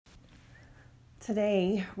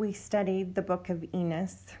Today we studied the book of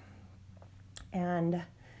Enos, and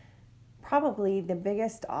probably the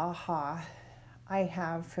biggest aha I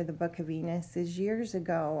have for the book of Enos is years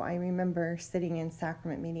ago. I remember sitting in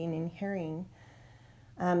sacrament meeting and hearing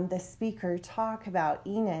the speaker talk about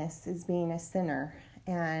Enos as being a sinner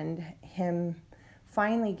and him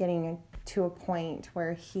finally getting to a point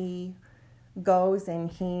where he goes and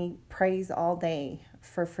he prays all day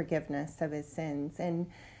for forgiveness of his sins. And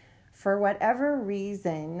for whatever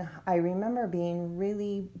reason, I remember being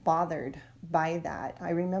really bothered by that.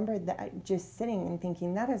 I remember that just sitting and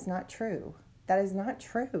thinking, that is not true. That is not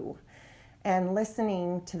true. And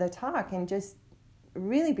listening to the talk and just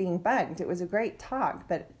really being bugged. It was a great talk,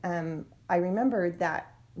 but I remember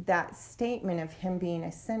that statement of him being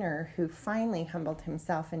a sinner who finally humbled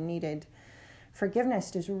himself and needed forgiveness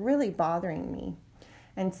just really bothering me.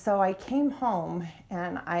 And so I came home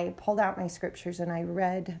and I pulled out my scriptures and I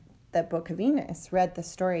read the book of Enos, read the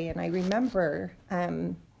story, and I remember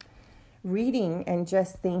reading and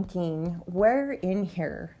just thinking, where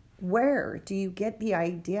do you get the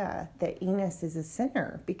idea that Enos is a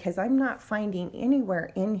sinner? Because I'm not finding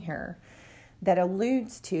anywhere in here that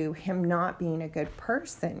alludes to him not being a good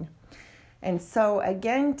person. And so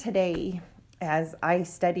again today, as I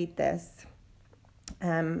studied this,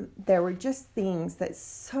 there were just things that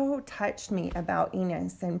so touched me about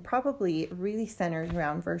Enos, and probably it really centers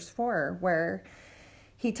around verse 4, where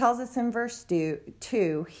he tells us in verse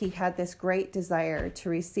 2, he had this great desire to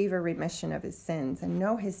receive a remission of his sins and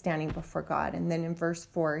know his standing before God. And then in verse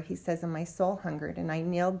 4, he says, and my soul hungered, and I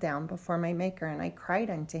kneeled down before my Maker, and I cried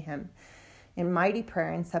unto him in mighty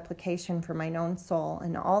prayer and supplication for mine own soul,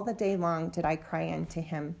 and all the day long did I cry unto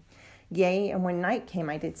him. Yea, and when night came,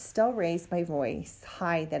 I did still raise my voice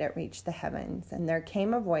high that it reached the heavens. And there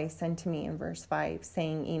came a voice unto me in verse 5,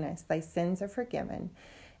 saying, Enos, thy sins are forgiven,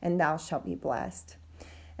 and thou shalt be blessed.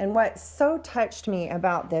 And what so touched me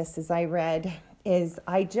about this as I read is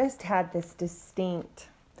I just had this distinct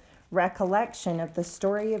recollection of the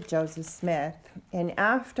story of Joseph Smith. And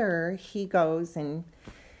after he goes and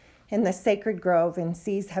in the sacred grove and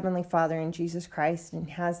sees Heavenly Father and Jesus Christ and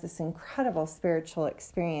has this incredible spiritual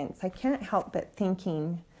experience, I can't help but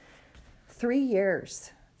thinking, 3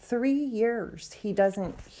 years he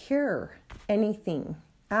doesn't hear anything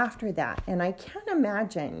after that. And I can't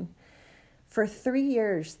imagine for 3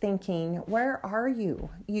 years thinking, where are you?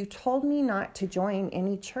 You told me not to join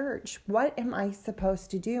any church. What am I supposed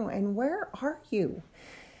to do? And where are you?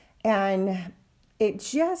 And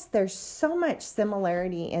there's so much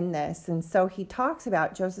similarity in this. And so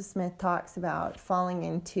Joseph Smith talks about falling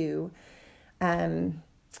in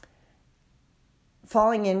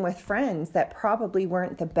with friends that probably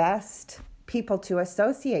weren't the best people to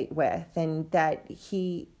associate with, and that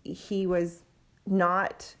he was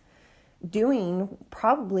not doing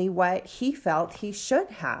probably what he felt he should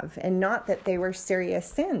have, and not that they were serious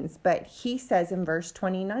sins. But he says in verse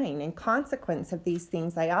 29, in consequence of these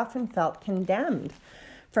things, I often felt condemned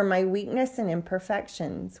for my weakness and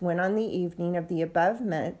imperfections, when on the evening of the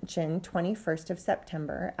above-mentioned 21st of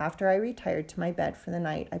September, after I retired to my bed for the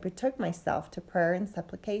night, I betook myself to prayer and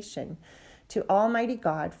supplication to Almighty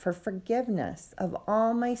God for forgiveness of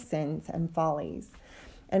all my sins and follies,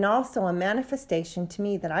 and also a manifestation to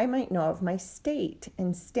me that I might know of my state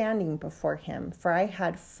in standing before him. For I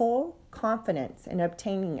had full confidence in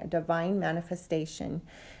obtaining a divine manifestation,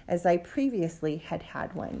 as I previously had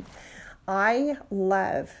had one. I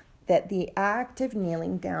love that the act of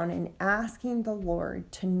kneeling down and asking the Lord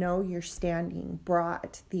to know your standing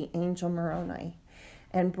brought the angel Moroni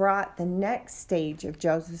and brought the next stage of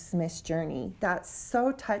Joseph Smith's journey. That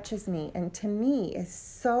so touches me, and to me is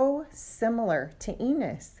so similar to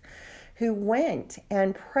Enos, who went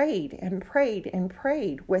and prayed and prayed and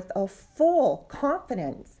prayed with a full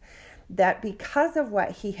confidence that because of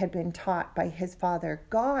what he had been taught by his father,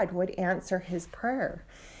 God would answer his prayer.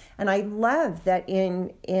 And I love that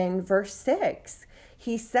in verse 6,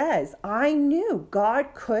 he says, I knew God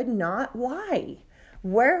could not lie.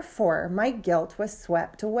 Wherefore my guilt was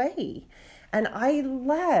swept away. And I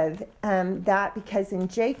love that, because in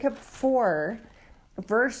Jacob 4,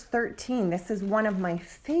 verse 13, this is one of my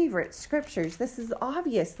favorite scriptures. This is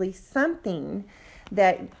obviously something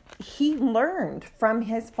that he learned from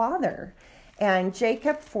his father. And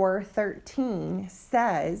Jacob 4:13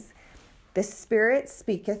 says, the Spirit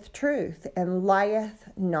speaketh truth and lieth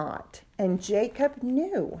not. And Jacob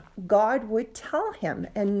knew God would tell him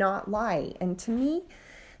and not lie. And to me,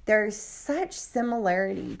 there's such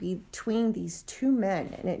similarity between these two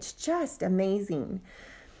men, and it's just amazing.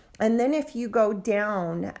 And then if you go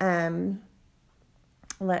down,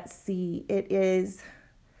 let's see, it is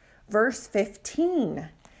verse 15,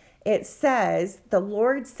 it says, the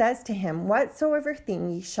Lord says to him, whatsoever thing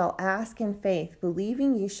ye shall ask in faith,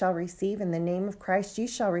 believing ye shall receive in the name of Christ, ye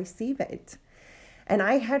shall receive it. And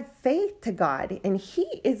I had faith to God, and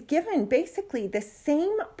he is given basically the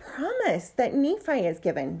same promise that Nephi is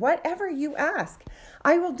given. Whatever you ask,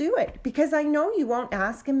 I will do it, because I know you won't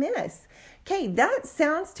ask amiss. Okay, that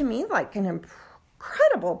sounds to me like an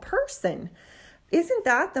incredible person. Isn't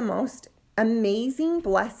that the most amazing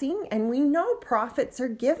blessing? And we know prophets are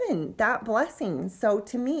given that blessing. So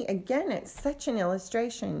to me, again, it's such an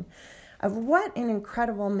illustration of what an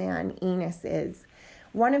incredible man Enos is.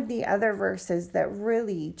 One of the other verses that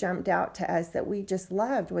really jumped out to us that we just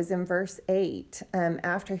loved was in verse 8.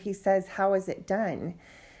 After he says, how is it done?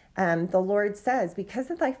 The Lord says,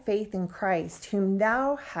 because of thy faith in Christ, whom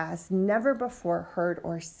thou hast never before heard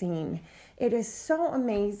or seen. It is so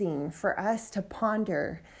amazing for us to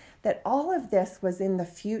ponder that all of this was in the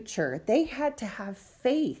future. They had to have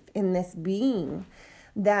faith in this being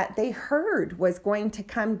that they heard was going to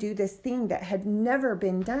come do this thing that had never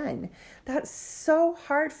been done. That's so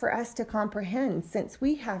hard for us to comprehend, since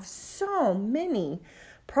we have so many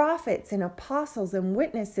prophets and apostles and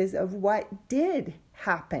witnesses of what did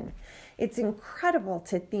happen. It's incredible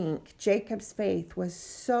to think Jacob's faith was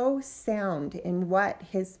so sound in what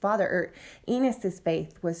his father, or Enos's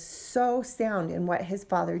faith was so sound in what his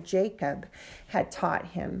father Jacob had taught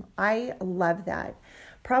him. I love that.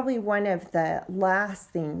 Probably one of the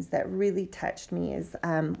last things that really touched me is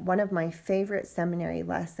one of my favorite seminary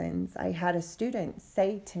lessons. I had a student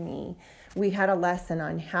say to me, we had a lesson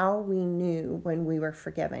on how we knew when we were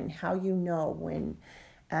forgiven, how you know when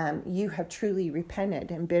you have truly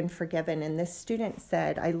repented and been forgiven. And this student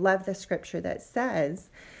said, I love the scripture that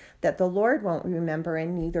says that the Lord won't remember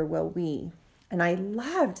and neither will we. And I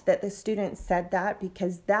loved that the student said that,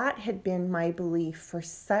 because that had been my belief for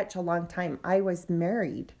such a long time. I was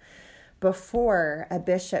married before a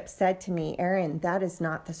bishop said to me, Erin, that is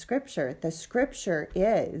not the scripture. The scripture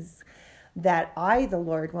is that I, the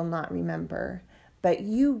Lord, will not remember, but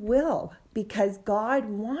you will, because God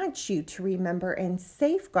wants you to remember and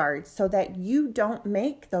safeguard so that you don't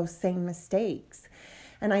make those same mistakes.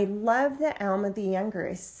 And I love that Alma the Younger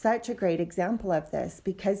is such a great example of this,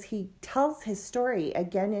 because he tells his story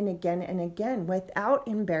again and again and again without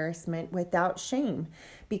embarrassment, without shame,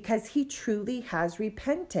 because he truly has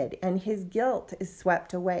repented and his guilt is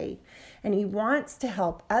swept away. And he wants to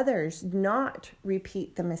help others not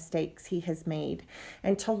repeat the mistakes he has made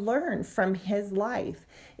and to learn from his life.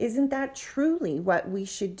 Isn't that truly what we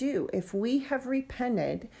should do? If we have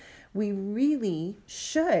repented, we really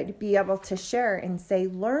should be able to share and say,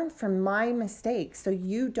 learn from my mistakes so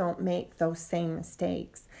you don't make those same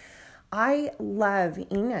mistakes. I love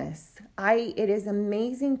Enos. It is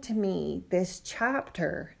amazing to me. This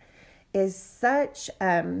chapter is such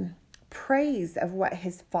praise of what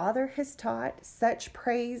his father has taught, such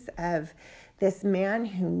praise of this man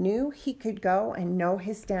who knew he could go and know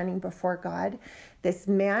his standing before God, this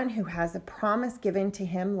man who has a promise given to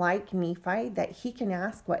him like Nephi that he can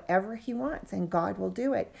ask whatever he wants and God will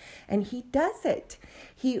do it. And he does it.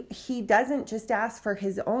 He doesn't just ask for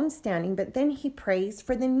his own standing, but then he prays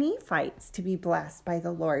for the Nephites to be blessed by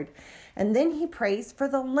the Lord. And then he prays for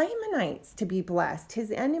the Lamanites to be blessed,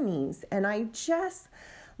 his enemies. And I just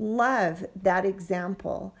love that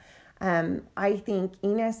example. I think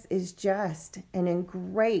Enos is just a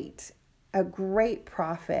great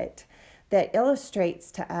prophet that illustrates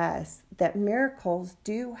to us that miracles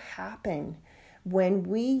do happen when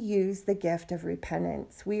we use the gift of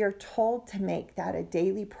repentance. We are told to make that a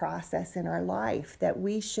daily process in our life, that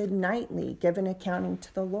we should nightly give an accounting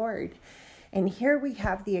to the Lord. And here we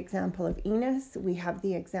have the example of Enos, we have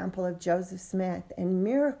the example of Joseph Smith, and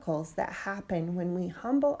miracles that happen when we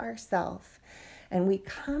humble ourselves and we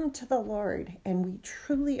come to the Lord and we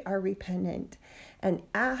truly are repentant and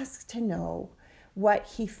ask to know what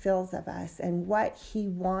he feels of us and what he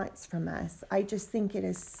wants from us. I just think it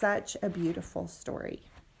is such a beautiful story.